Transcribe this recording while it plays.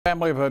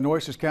Family of a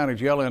Nueces County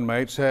Jail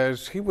inmate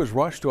says he was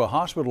rushed to a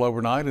hospital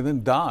overnight and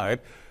then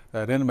died.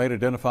 That inmate,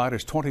 identified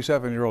as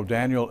 27-year-old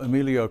Daniel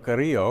Emilio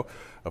Carrillo,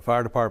 a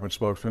fire department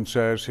spokesman,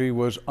 says he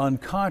was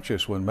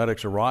unconscious when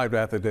medics arrived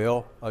at the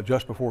jail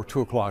just before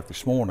 2 o'clock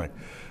this morning.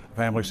 The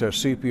family says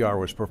CPR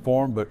was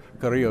performed, but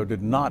Carrillo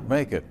did not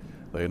make it.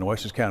 The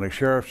Nueces County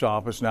Sheriff's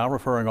Office now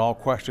referring all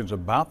questions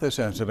about this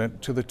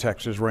incident to the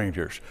Texas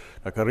Rangers.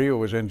 Carrillo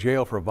was in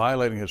jail for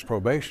violating his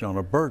probation on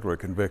a burglary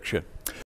conviction.